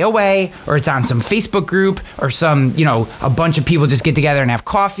IAOA, or it's on some Facebook group, or some, a bunch of people just get together and have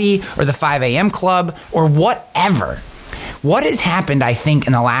coffee, or the 5 a.m. club, or whatever. What has happened, I think,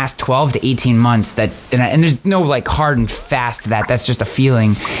 in the last 12 to 18 months that, and there's no like hard and fast to that's just a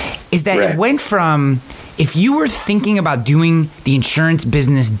feeling, is that It went from, if you were thinking about doing the insurance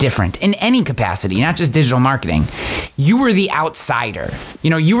business different in any capacity, not just digital marketing, you were the outsider.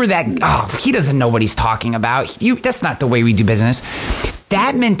 You were that, he doesn't know what he's talking about. That's not the way we do business.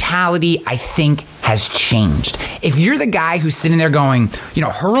 That mentality, I think, has changed. If you're the guy who's sitting there going,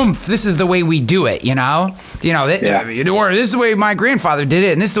 harumph, this is the way we do it, or this is the way my grandfather did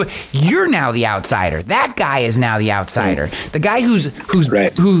it, and this is the way, you're now the outsider. That guy is now the outsider. The guy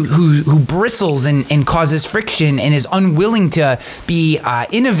who bristles and causes friction and is unwilling to be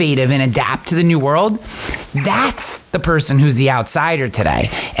innovative and adapt to the new world. That's the person who's the outsider today.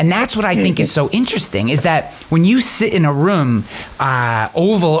 And that's what I think is so interesting, is that when you sit in a room,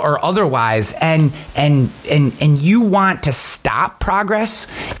 oval or otherwise, and you want to stop progress,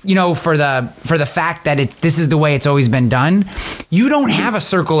 for the fact that this is the way it's always been done, you don't have a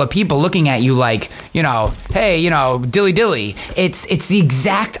circle of people looking at you like, hey, dilly. It's the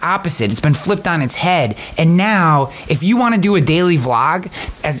exact opposite. It's been flipped on its head. And now, if you want to do a daily vlog,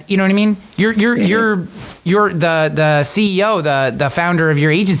 as you know what I mean, you're the CEO, the founder of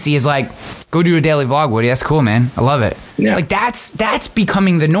your agency is like, go do a daily vlog, Woody. That's cool, man. I love it. Yeah. Like that's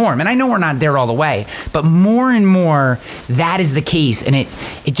becoming the norm. And I know we're not there all the way, but more and more that is the case. And it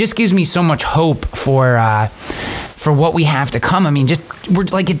just gives me so much hope for what we have to come. I mean, we're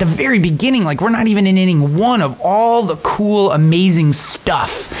like at the very beginning, like we're not even in inning one of all the cool, amazing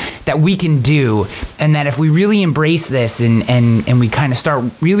stuff that we can do. And that if we really embrace this and we kind of start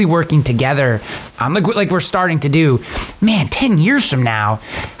really working together, like we're starting to do, man, 10 years from now,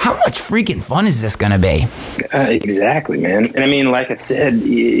 how much freaking fun is this going to be? Exactly, man. And I mean, like I said,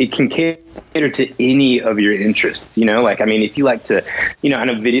 it can cater to any of your interests, like, I mean, if you like to, I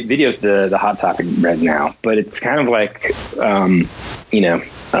know video's the hot topic right now, but it's kind of like,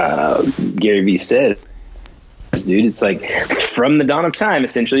 Gary Vee said, dude, it's like from the dawn of time,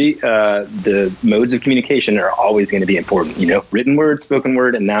 essentially, the modes of communication are always going to be important, written word, spoken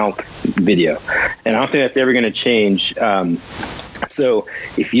word, and now video. And I don't think that's ever going to change. So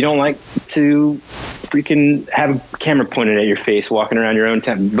if you don't like to freaking have a camera pointed at your face walking around your own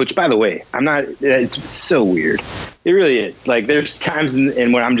town, which, by the way, it's so weird. It really is. Like, there's times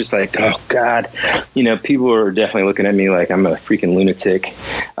in where I'm just like, oh God, people are definitely looking at me like I'm a freaking lunatic.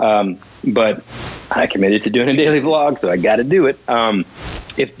 But I committed to doing a daily vlog, so I got to do it.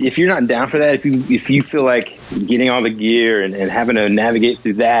 If you're not down for that, if you feel like getting all the gear and having to navigate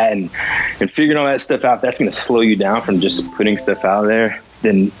through that and figuring all that stuff out, that's going to slow you down from just putting stuff out there,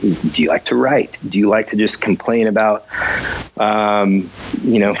 then do you like to write? Do you like to just complain about,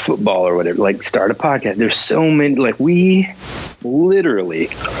 football or whatever? Like, start a podcast. There's so many, like, we literally,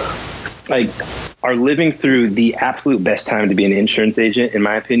 like, are living through the absolute best time to be an insurance agent, in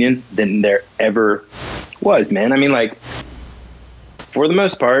my opinion, than there ever was, man. I mean, like, for the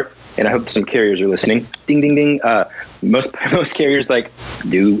most part, and I hope some carriers are listening. Ding, ding, ding. Most carriers like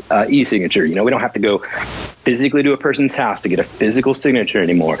do e-signature. You know, we don't have to go physically to a person's house to get a physical signature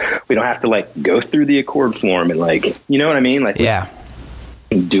anymore. We don't have to like go through the Accord form and like, you know what I mean? Like, yeah,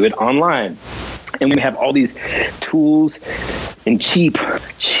 do it online. And we have all these tools and cheap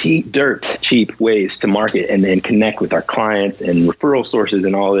ways to market and then connect with our clients and referral sources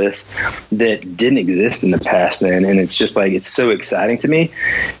and all this that didn't exist in the past then. And it's just like, it's so exciting to me.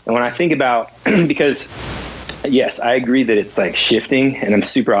 And when I think about, because yes, I agree that it's like shifting and I'm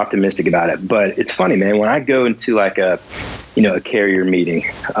super optimistic about it, but it's funny, man, when I go into like a carrier meeting,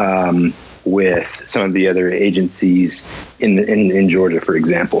 with some of the other agencies in Georgia, for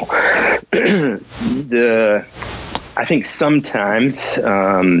example, I think sometimes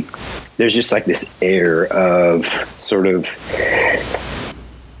there's just like this air of sort of,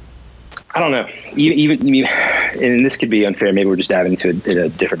 I don't know, even and this could be unfair. Maybe we're just diving into in a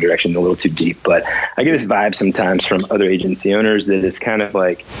different direction, a little too deep. But I get this vibe sometimes from other agency owners that is kind of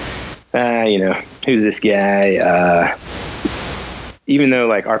like, who's this guy? Even though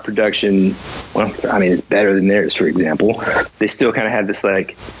like our production, well, I mean, it's better than theirs, for example, they still kind of have this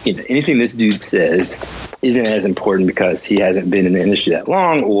like, anything this dude says isn't as important because he hasn't been in the industry that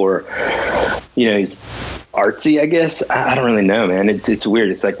long, or, he's artsy, I guess. I don't really know, man. It's weird.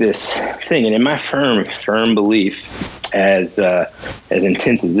 It's like this thing. And in my firm belief, as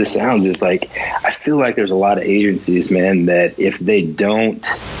intense as this sounds, is like, I feel like there's a lot of agencies, man, that if they don't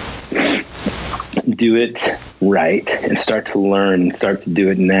do it right and start to learn and start to do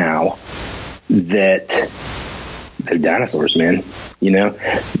it now, that they're dinosaurs, man.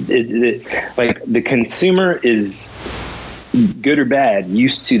 Like the consumer is, good or bad,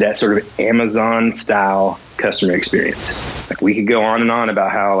 used to that sort of Amazon style customer experience. Like we could go on and on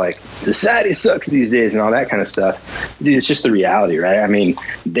about how like society sucks these days and all that kind of stuff. Dude, it's just the reality, right? I mean,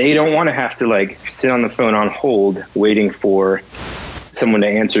 they don't want to have to like sit on the phone on hold waiting for someone to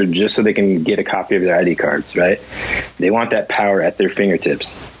answer just so they can get a copy of their ID cards, right? They want that power at their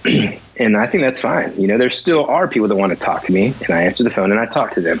fingertips. And I think that's fine. There still are people that want to talk to me, and I answer the phone and I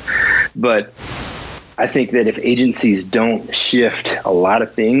talk to them. But I think that if agencies don't shift a lot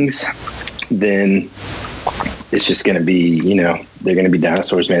of things, then it's just going to be, they're going to be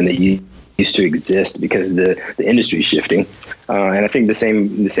dinosaurs, man, that used to exist because the industry is shifting. And I think the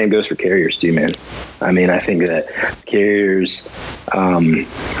same goes for carriers too, man. I mean, I think that carriers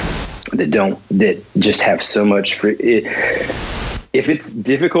that just have so much if it's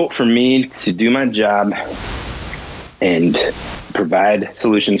difficult for me to do my job and provide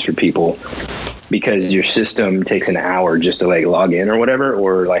solutions for people because your system takes an hour just to like log in or whatever,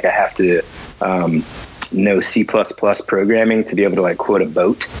 or like I have to know C++ programming to be able to like quote a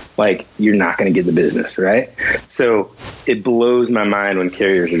boat, like you're not going to get the business, right? So it blows my mind when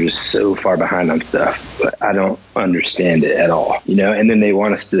carriers are just so far behind on stuff, but I don't understand it at all, and then they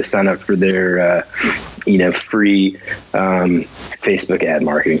want us to sign up for their, free Facebook ad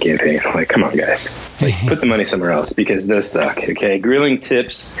marketing campaign. Like, come on, guys, like, put the money somewhere else because those suck. Okay. Grilling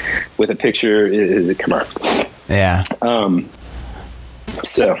tips with a picture come on. Yeah.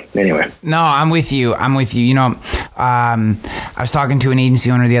 So anyway, no, I'm with you. I was talking to an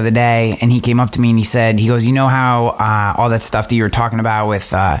agency owner the other day, and he came up to me and he goes, how all that stuff that you were talking about with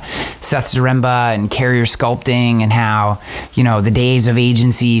Seth Zaremba and carrier sculpting, and how the days of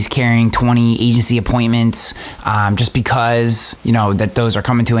agencies carrying 20 agency appointments just because that those are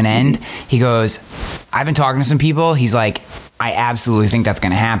coming to an end. He goes, I've been talking to some people. He's like, I absolutely think that's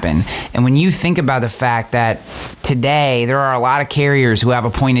going to happen. And when you think about the fact that today there are a lot of carriers who have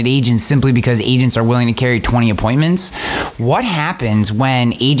appointed agents simply because agents are willing to carry 20 appointments, what happens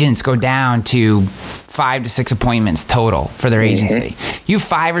when agents go down to 5 to 6 appointments total for their agency? You have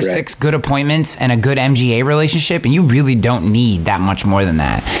 5 or 6 good appointments and a good MGA relationship, and you really don't need that much more than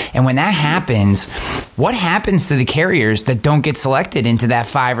that. And when that happens, what happens to the carriers that don't get selected into that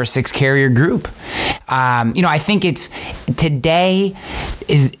 5 or 6 carrier group? I think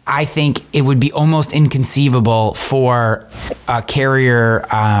I think it would be almost inconceivable for a carrier,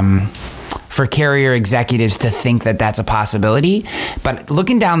 for carrier executives to think that that's a possibility. But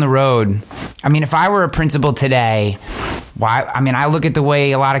looking down the road, I mean, if I were a principal today, I look at the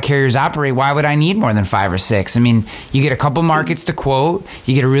way a lot of carriers operate. Why would I need more than 5 or 6? I mean, you get a couple markets to quote.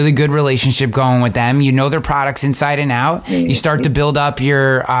 You get a really good relationship going with them. You know their products inside and out. You start to build up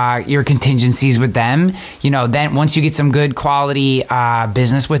your contingencies with them. Then once you get some good quality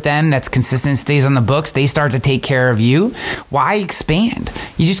business with them that's consistent, stays on the books, they start to take care of you. Why expand?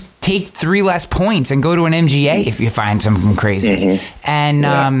 You just take 3 less points and go to an MGA if you find something crazy. And,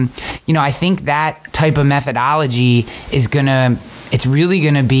 I think that type of methodology is going to it's really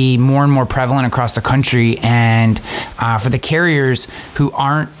going to be more and more prevalent across the country. And for the carriers who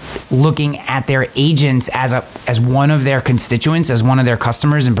aren't looking at their agents as one of their constituents, as one of their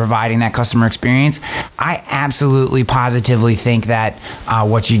customers, and providing that customer experience, I absolutely positively think that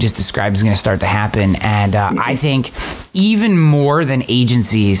what you just described is going to start to happen. And I think even more than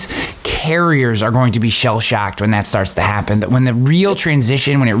agencies, carriers are going to be shell-shocked when that starts to happen. That when the real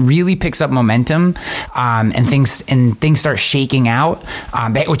transition, when it really picks up momentum, and things start shaking out,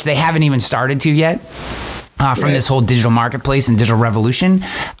 which they haven't even started to yet, from this whole digital marketplace and digital revolution,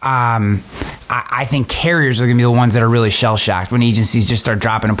 I think carriers are going to be the ones that are really shell-shocked when agencies just start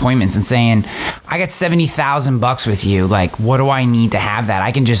dropping appointments and saying, I got $70,000 with you. Like, what do I need to have that?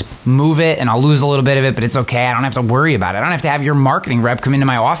 I can just move it and I'll lose a little bit of it, but it's okay. I don't have to worry about it. I don't have to have your marketing rep come into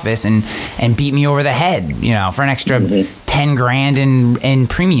my office and beat me over the head, for an extra $10,000 in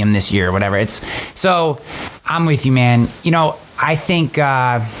premium this year or whatever. So I'm with you, man.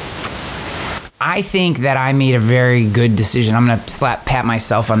 I think that I made a very good decision. I'm going to pat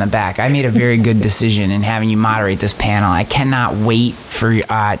myself on the back. I made a very good decision in having you moderate this panel. I cannot wait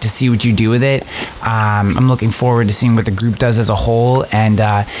to see what you do with it. I'm looking forward to seeing what the group does as a whole. And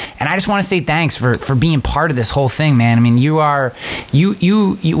I just want to say thanks for being part of this whole thing, man. I mean, you are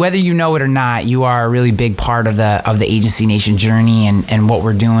whether you know it or not, you are a really big part of the Agency Nation journey and what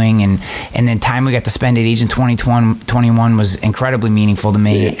we're doing. And the time we got to spend at Agent 2021 was incredibly meaningful to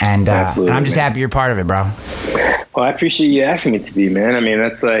me. And I'm just happy you're part of it, bro. Well, I appreciate you asking me to be, man. I mean,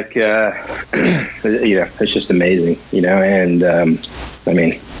 that's like, it's just amazing, and I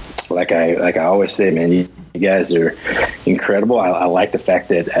mean, like I always say, man, you guys are incredible. I like the fact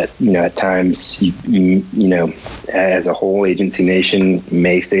that at times, as a whole, Agency Nation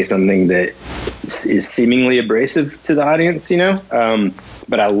may say something that is seemingly abrasive to the audience,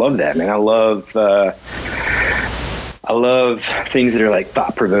 but I love that, man. I love things that are like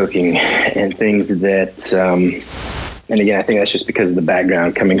thought-provoking and things that, and again, I think that's just because of the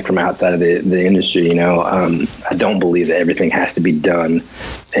background coming from outside of the industry. I don't believe that everything has to be done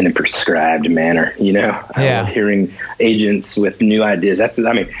in a prescribed manner. I love hearing agents with new ideas.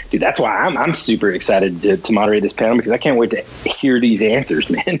 That's why I'm super excited to moderate this panel, because I can't wait to hear these answers,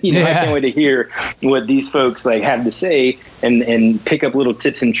 man. I can't wait to hear what these folks have to say and pick up little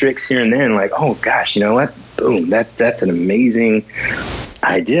tips and tricks here and there. And oh gosh, you know what? Boom, that's an amazing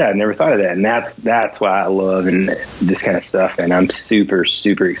idea. I never thought of that, and that's why I love and this kind of stuff. And I'm super,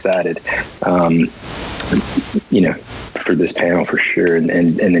 super excited, for this panel for sure. And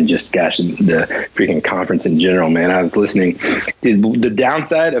then just, gosh, the freaking conference in general, man. I was listening. The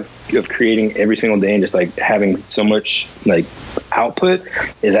downside of creating every single day and just having so much output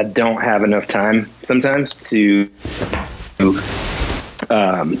is I don't have enough time sometimes to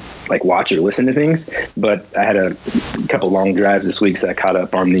watch or listen to things. But I had a couple long drives this week, so I caught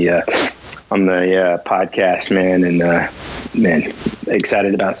up on the podcast, man. And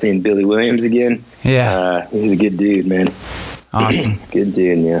excited about seeing Billy Williams again. Yeah, he's a good dude, man. Awesome. Good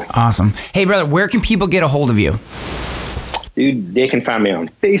dude, yeah. Awesome. Hey, brother, where can people get a hold of you? Dude, they can find me on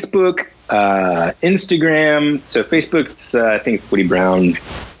Facebook, Instagram. So Facebook's, I think, Woody Brown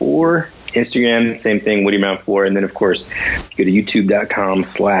 4. Instagram, same thing, Woody Brown 4. And then, of course, go to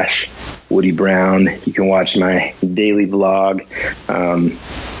youtube.com/Woody Brown. You can watch my daily vlog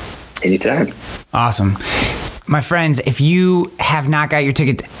anytime. Awesome. My friends, if you have not got your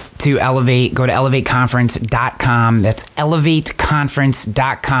ticket to Elevate, go to elevateconference.com. That's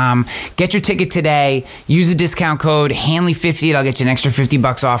elevateconference.com. Get your ticket today. Use the discount code Hanley50. It'll get you an extra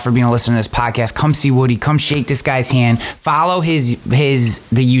 $50 off for being a listener to this podcast. Come see Woody. Come shake this guy's hand. Follow the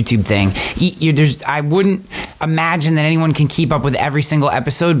YouTube thing. I wouldn't imagine that anyone can keep up with every single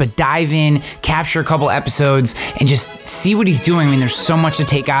episode, but dive in, capture a couple episodes, and just see what he's doing. I mean, there's so much to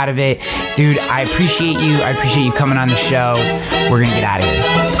take out of it. Dude, I appreciate you. I appreciate you coming on the show. We're going to get out of here.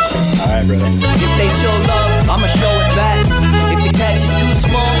 All right, brother. If they show love, I'ma show it back. If the catch is too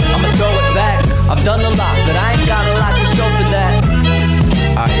small, I'ma throw it back. I've done a lot, but I ain't got a lot to show for that.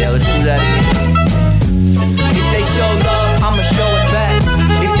 Alright, yeah, let's do that again. If they show love, I'ma show it back.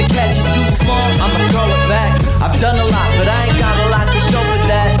 If the catch is too small, I'ma throw it back. I've done a lot, but I ain't got a lot to show for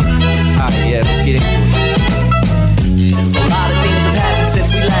that. Alright, yeah, let's get into it. A lot of things have happened since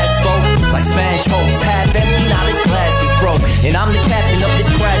we last spoke. Like smash hopes, half empty, now this glass is broke. And I'm the captain of this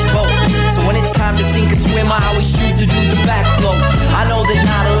crash boat. So when it's time to sink or swim, I always choose to do the backflow. I know that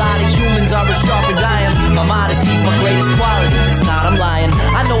not a lot of humans are as sharp as I am. My modesty's my greatest quality, it's not, I'm lying.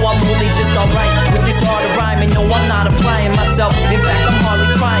 I know I'm only just alright with this art of rhyming. No, I'm not applying myself, in fact I'm hardly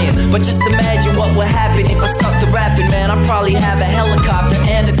trying. But just imagine what would happen if I stuck to rapping, man. I'd probably have a helicopter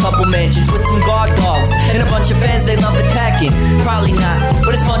and a couple mansions with some guard dogs and a bunch of fans they love attacking. Probably not,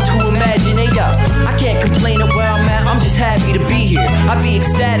 but it's fun to imagine. Hey yo, I can't complain of where I'm at, I'm just happy to be here. I'd be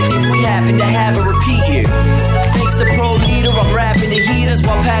ecstatic if we happen to have a repeat here. Thanks to Pro Leader, I'm rapping the heaters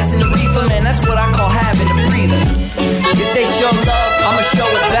while passing the reefer. Man, that's what I call having a breather. If they show love, I'ma show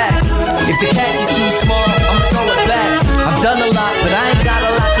it back. If the catch is too small, I'ma throw it back. I've done a lot, but I ain't got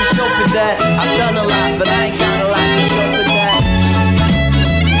a lot to show for that. I've done a lot, but I ain't got a lot to show for that.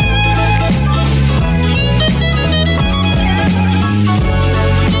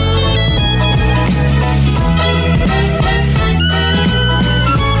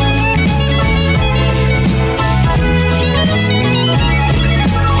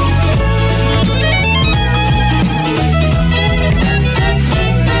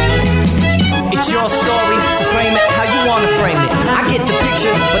 It's your story, so frame it how you wanna frame it. I get the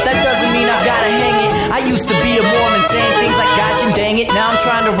picture, but that doesn't mean I gotta hang it. I used to be a Mormon saying things like gosh and dang it. Now I'm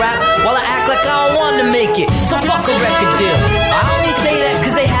trying to rap while I act like I don't want to make it. So fuck a record deal. I only say that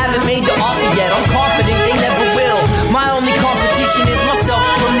cause they haven't made the offer yet. I'm confident they never will. My only competition is my